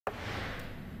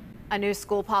A new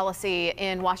school policy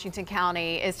in Washington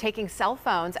County is taking cell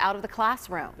phones out of the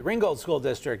classroom. The Ringgold School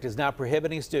District is now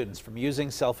prohibiting students from using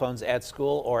cell phones at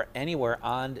school or anywhere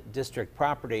on district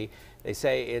property. They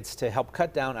say it's to help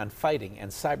cut down on fighting and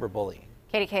cyberbullying.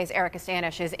 KDKA's Erika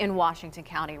Stanish is in Washington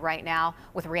County right now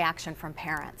with reaction from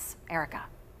parents. Erika.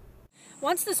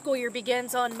 Once the school year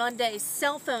begins on Monday,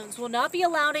 cell phones will not be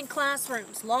allowed in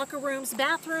classrooms, locker rooms,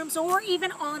 bathrooms, or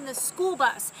even on the school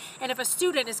bus. And if a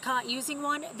student is caught using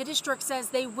one, the district says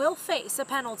they will face a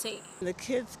penalty. The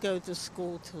kids go to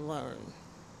school to learn,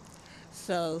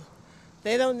 so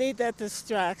they don't need that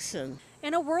distraction.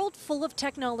 In a world full of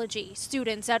technology,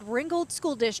 students at Ringgold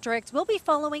School District will be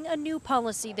following a new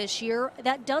policy this year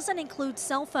that doesn't include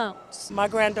cell phones. My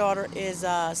granddaughter is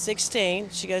 16.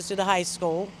 She goes to the high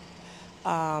school.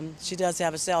 She does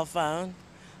have a cell phone.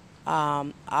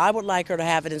 I would like her to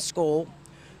have it in school,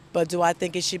 but do I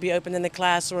think it should be open in the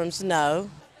classrooms? No.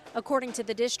 According to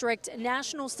the district,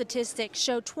 national statistics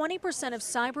show 20% of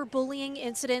cyberbullying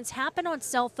incidents happen on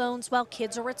cell phones while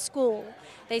kids are at school.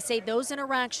 They say those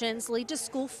interactions lead to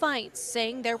school fights,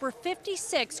 saying there were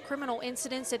 56 criminal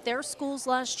incidents at their schools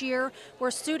last year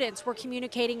where students were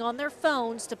communicating on their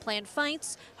phones to plan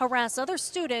fights, harass other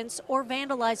students, or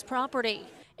vandalize property.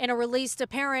 In a release to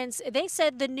parents, they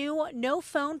said the new no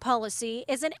phone policy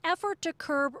is an effort to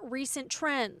curb recent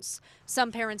trends.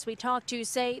 Some parents we talked to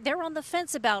say they're on the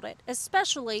fence about it,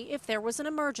 especially if there was an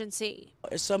emergency.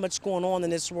 There's so much going on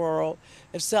in this world.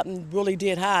 If something really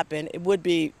did happen, I would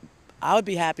be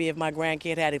happy if my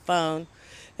grandkid had a phone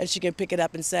and she could pick it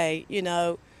up and say, you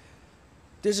know,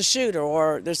 there's a shooter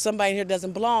or there's somebody here that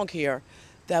doesn't belong here.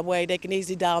 That way they can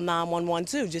easily dial 911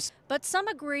 too. But some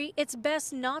agree it's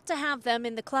best not to have them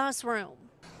in the classroom.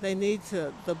 They need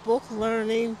the book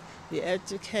learning, the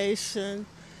education,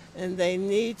 and they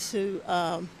need to,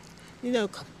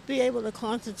 be able to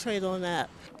concentrate on that.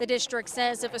 The district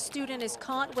says if a student is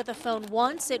caught with a phone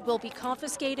once, it will be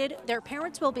confiscated, their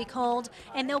parents will be called,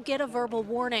 and they'll get a verbal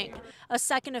warning. A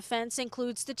second offense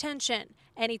includes detention.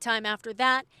 Anytime after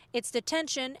that, it's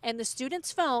detention, and the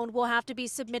student's phone will have to be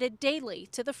submitted daily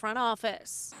to the front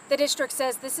office. The district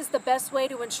says this is the best way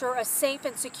to ensure a safe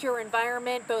and secure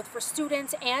environment, both for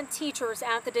students and teachers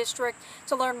at the district.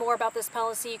 To learn more about this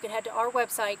policy, you can head to our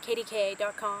website,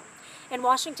 KDKA.com. In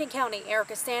Washington County,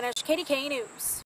 Erika Stanish, KDKA News.